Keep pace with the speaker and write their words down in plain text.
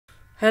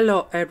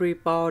Hello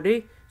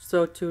everybody,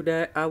 so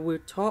today I will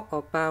talk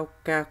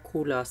about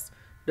calculus.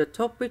 The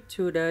topic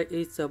today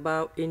is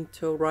about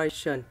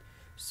integration.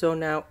 So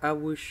now I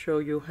will show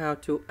you how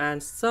to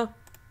answer.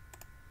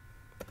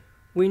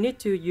 We need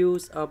to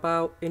use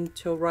about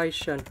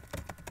integration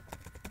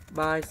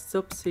by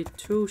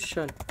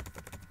substitution.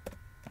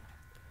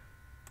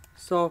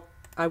 So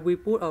I will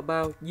put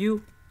about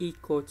u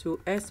equal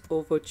to s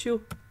over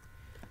 2.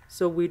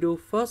 So we do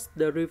first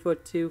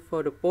derivative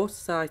for the both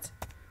sides.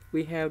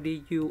 We have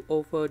the u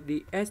over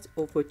the s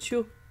over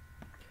 2.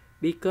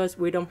 Because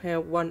we don't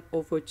have 1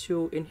 over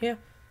 2 in here,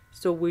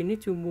 so we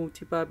need to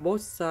multiply both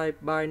sides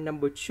by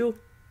number 2.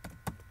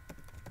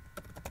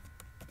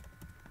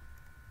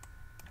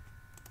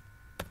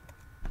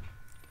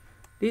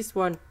 This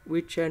one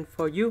we change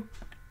for u.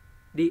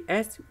 The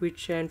s we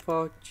change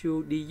for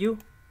 2 du.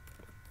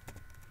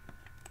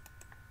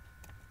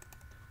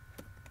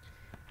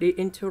 The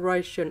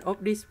integration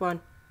of this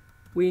one,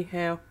 we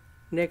have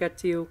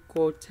negative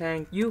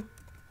cotangent u,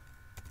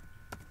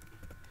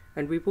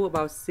 and we put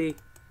about c.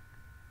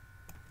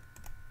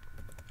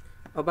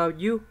 About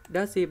u,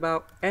 that's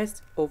about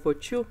s over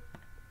 2.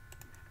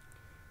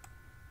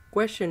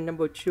 Question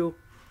number 2,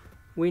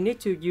 we need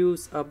to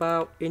use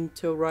about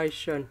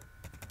integration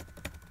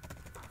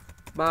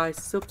by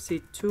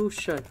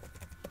substitution.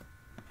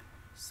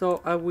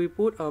 So I will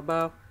put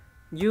about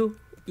u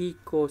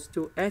equals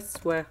to s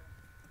squared.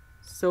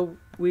 So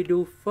we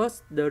do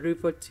first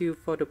derivative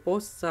for the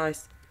both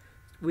sides.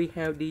 We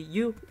have the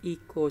u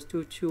equals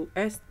to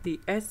 2s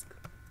ds.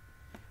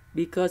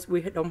 Because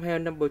we don't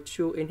have number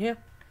 2 in here,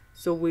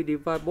 so we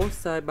divide both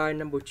sides by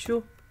number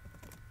 2.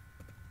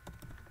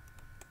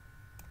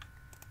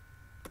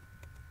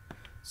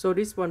 So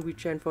this one we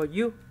change for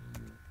u.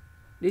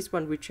 This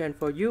one we change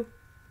for u.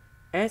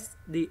 S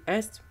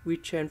ds we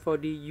change for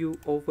the u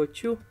over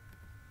 2.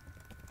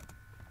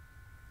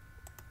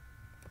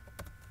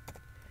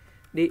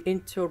 The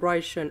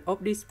integration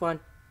of this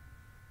one,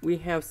 we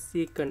have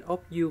secant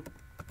of u.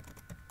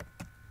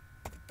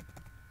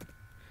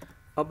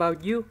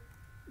 About u,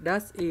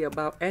 that's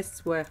about s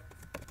squared.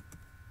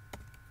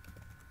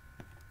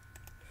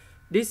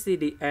 This is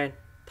the end.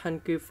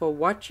 Thank you for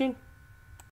watching.